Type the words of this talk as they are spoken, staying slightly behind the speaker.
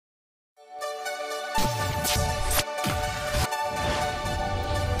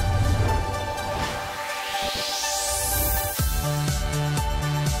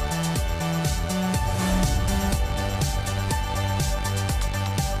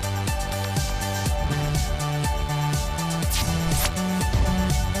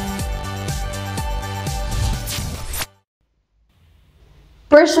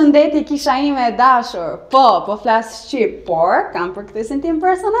Përshëndetje kisha ime e dashur, po flas shqip, por kam për këtë sentim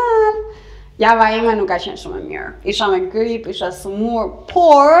personal. Java ime nuk ka qenë shumë e mirë. Isha me grip, isha sëmur,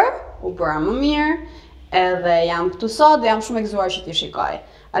 por u bëra më mirë, edhe jam këtu sot dhe jam shumë e gëzuar që t'i shikoj.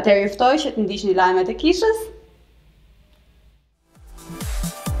 Atëherë ju ftoj që të ndiqni lajmet e kishës.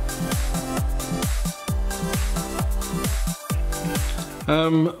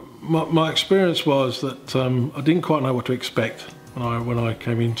 My experience was that I didn't quite know what to expect when I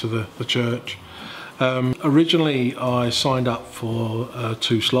came into the church. Originally I signed up for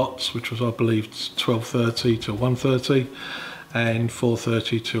 2 slots, which was I believe 12:30 till 1:30 and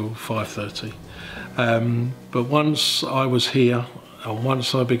 4:30 till 5:30. But once I was here and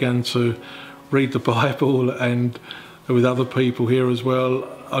once I began to read the Bible and with other people here as well,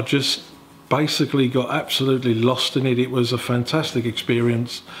 I just basically got absolutely lost in it. It was a fantastic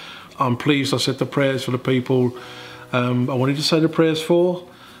experience. I'm pleased I said the prayers for the people I wanted to say the prayers for.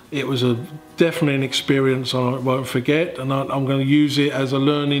 It was definitely an experience I won't forget, and I'm going to use it as a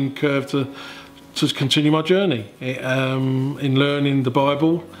learning curve to continue my journey in learning the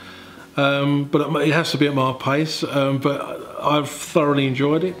Bible. But it has to be at my pace, but I've thoroughly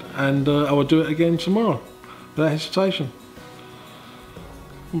enjoyed it, and I will do it again tomorrow without hesitation.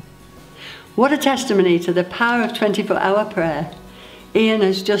 What a testimony to the power of 24-hour prayer. Ian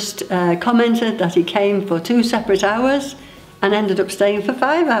has just commented that he came for 2 separate hours and ended up staying for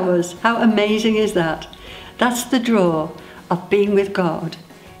 5 hours. How amazing is that? That's the draw of being with God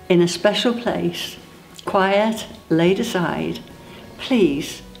in a special place, quiet, laid aside.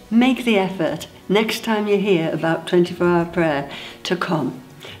 Please make the effort next time you hear about 24-hour prayer to come.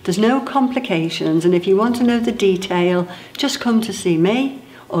 There's no complications, and if you want to know the detail, just come to see me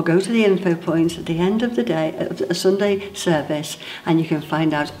or go to the info points at the end of the day, of a Sunday service, and you can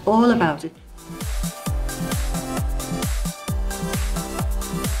find out all about it.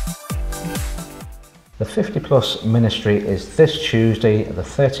 The 50 Plus ministry is this Tuesday, the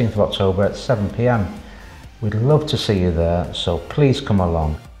 13th of October at 7 p.m. We'd love to see you there, so please come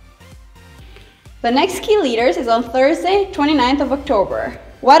along. The next Keyleaders is on Thursday, 29th of October.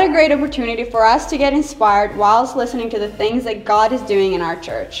 What a great opportunity for us to get inspired whilst listening to the things that God is doing in our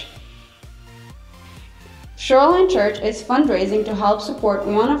church. Shoreline Church is fundraising to help support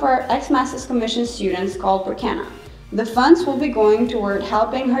one of our ex-Masters Commission students called Brianna. The funds will be going toward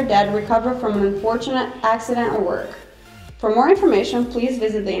helping her dad recover from an unfortunate accident at work. For more information, please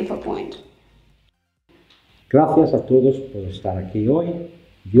visit the info point. Gracias a todos por estar aquí hoy.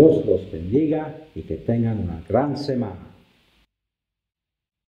 Dios los bendiga y que tengan una gran semana.